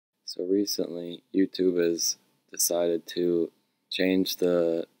So recently, YouTube has decided to change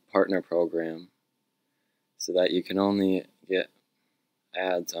the partner program so that you can only get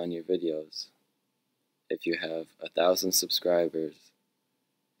ads on your videos if you have 1,000 subscribers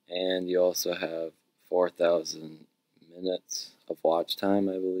and you also have 4,000 minutes of watch time,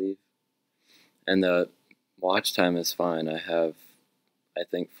 I believe. And the watch time is fine. I have, I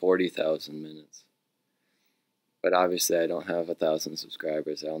think, 40,000 minutes. But obviously I don't have 1,000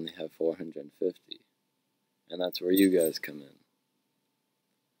 subscribers. I only have 450. And that's where you guys come in.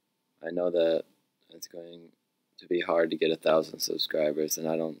 I know that it's going to be hard to get 1,000 subscribers, and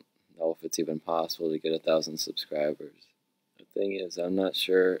I don't know if it's even possible to get 1,000 subscribers. The thing is, I'm not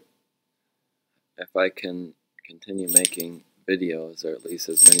sure if I can continue making videos, or at least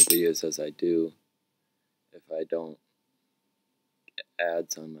as many videos as I do, if I don't get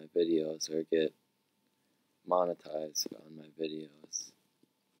ads on my videos or get monetized on my videos.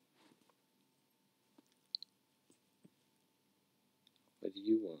 What do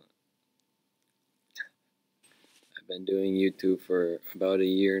you want? I've been doing YouTube for about a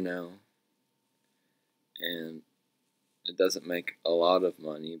year now, and it doesn't make a lot of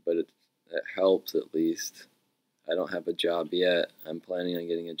money, but it helps at least. I don't have a job yet. I'm planning on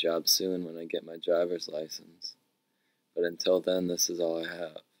getting a job soon when I get my driver's license. But until then, this is all I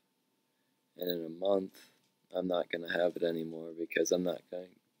have. And in a month, I'm not going to have it anymore because I'm not going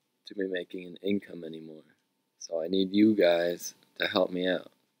to be making an income anymore. So I need you guys to help me out.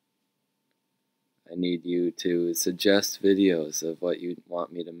 I need you to suggest videos of what you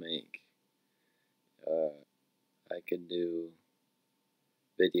want me to make. I could do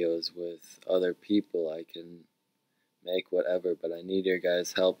videos with other people. I can make whatever, but I need your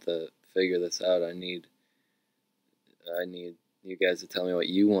guys' help to figure this out. I need you guys to tell me what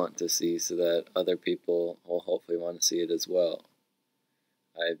you want to see so that other people will hopefully want to see it as well.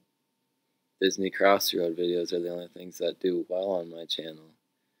 Disney Crossroad videos are the only things that do well on my channel,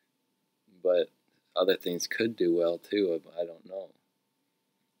 but other things could do well too. I don't know.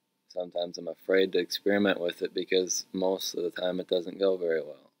 Sometimes I'm afraid to experiment with it because most of the time it doesn't go very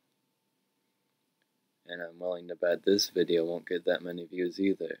well. And I'm willing to bet this video won't get that many views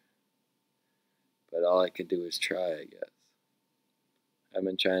either. But all I could do is try, I guess. I've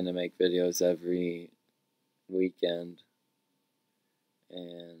been trying to make videos every weekend,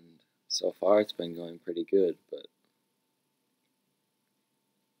 and so far it's been going pretty good, but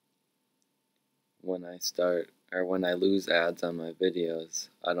when I lose ads on my videos,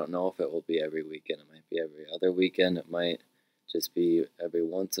 I don't know if it will be every weekend. It might be every other weekend. It might just be every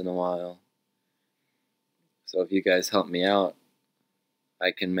once in a while. So if you guys help me out,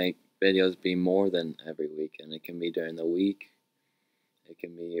 I can make videos be more than every weekend. It can be during the week. It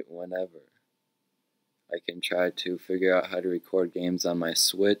can be whenever. I can try to figure out how to record games on my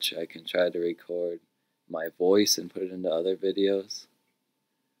Switch. I can try to record my voice and put it into other videos.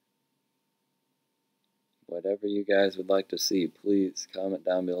 Whatever you guys would like to see, please comment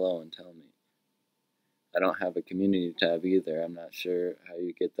down below and tell me. I don't have a community tab either. I'm not sure how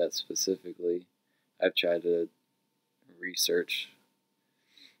you get that specifically. I've tried to research,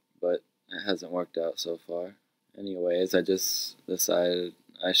 but it hasn't worked out so far. Anyways, I just decided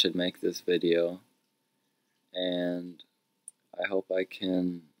I should make this video, and I hope I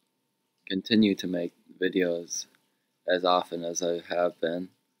can continue to make videos as often as I have been,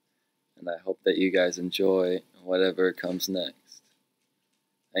 and I hope that you guys enjoy whatever comes next.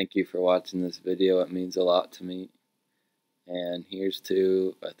 Thank you for watching this video. It means a lot to me, and here's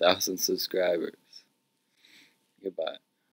to 1,000 subscribers. Goodbye.